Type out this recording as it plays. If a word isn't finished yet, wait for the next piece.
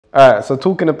All right, so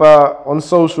talking about on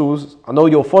socials, I know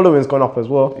your following's gone up as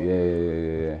well.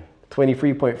 Yeah.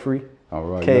 23.3. All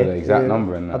right, you know the exact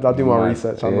number in that. I'll do my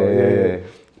research. I know, yeah.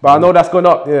 But I know that's gone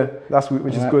up,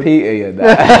 which is good. Peter, yeah,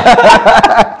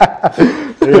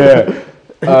 that.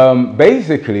 Yeah.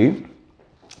 Basically,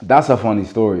 that's a funny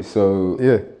story. So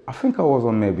I think I was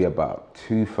on maybe about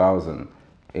 2,000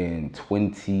 in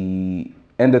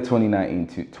end of 2019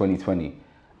 to 2020.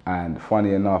 And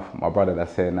funny enough, my brother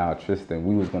that's here now, Tristan,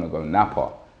 we was gonna go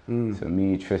Napa. So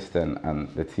me, Tristan, and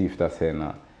Latif that's here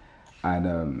now.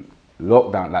 And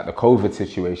lockdown, like the COVID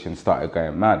situation started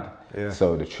going mad.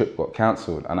 So the trip got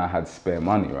cancelled and I had spare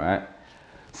money, right?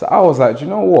 So I was like, do you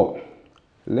know what?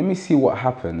 Let me see what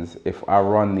happens if I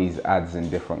run these ads in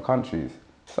different countries.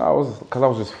 So because I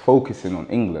was just focusing on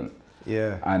England.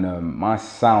 And my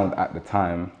sound at the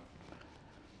time,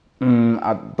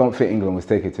 I don't think England was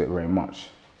taking to it very much.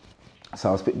 So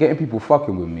I was getting people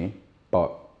fucking with me,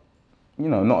 but you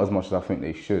know, not as much as I think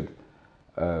they should.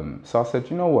 So I said,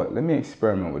 you know what, let me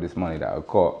experiment with this money that I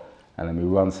got and let me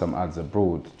run some ads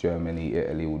abroad, Germany,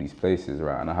 Italy, all these places,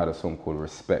 right? And I had a song called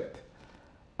Respect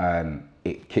and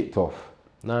it kicked off.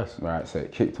 Nice. Right, so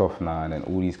it kicked off now and then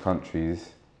all these countries,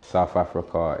 South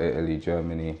Africa, Italy,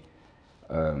 Germany,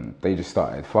 they just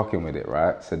started fucking with it,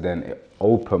 right? So then it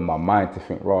opened my mind to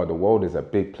think, wow, the world is a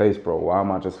big place, bro. Why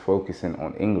am I just focusing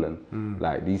on England?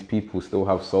 Like these people still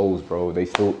have souls, bro. They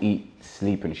still eat,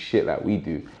 sleep and shit like we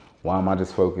do. Why am I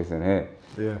just focusing here?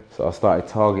 So I started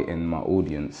targeting my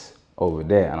audience over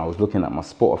there and I was looking at my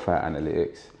Spotify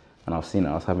analytics and I've seen that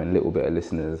I was having a little bit of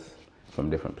listeners from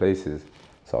different places.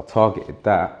 So I targeted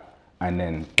that and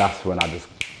then that's when I just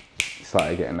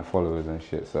started getting the followers and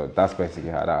shit. So that's basically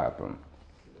how that happened.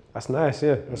 That's nice,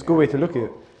 That's a good way to look at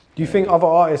it. Do you think other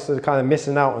artists are kind of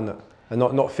missing out on that and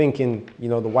not thinking, you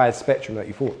know, the wide spectrum that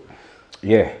you thought?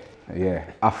 Yeah.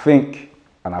 I think,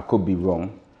 and I could be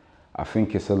wrong, I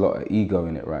think it's a lot of ego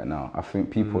in it right now. I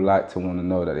think people like to want to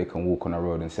know that they can walk on the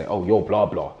road and say, oh, you're blah,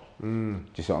 blah. Do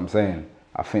you see what I'm saying?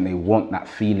 I think they want that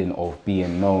feeling of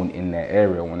being known in their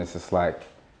area when it's just like,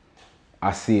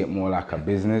 I see it more like a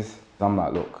business. I'm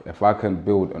like, look, if I can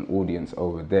build an audience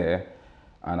over there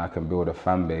and I can build a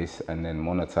fan base and then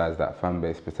monetize that fan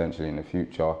base potentially in the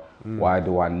future, why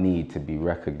do I need to be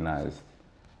recognized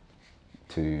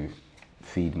to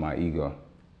feed my ego?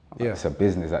 It's a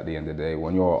business at the end of the day.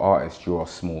 When you're an artist, you're a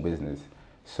small business.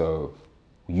 So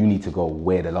you need to go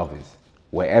where the love is.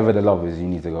 Wherever the love is, you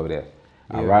need to go there.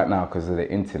 And right now, because of the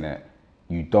internet,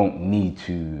 you don't need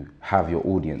to have your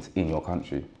audience in your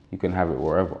country. You can have it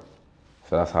wherever.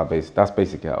 So that's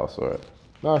basically how I saw it.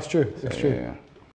 No, it's true. It's true. Yeah.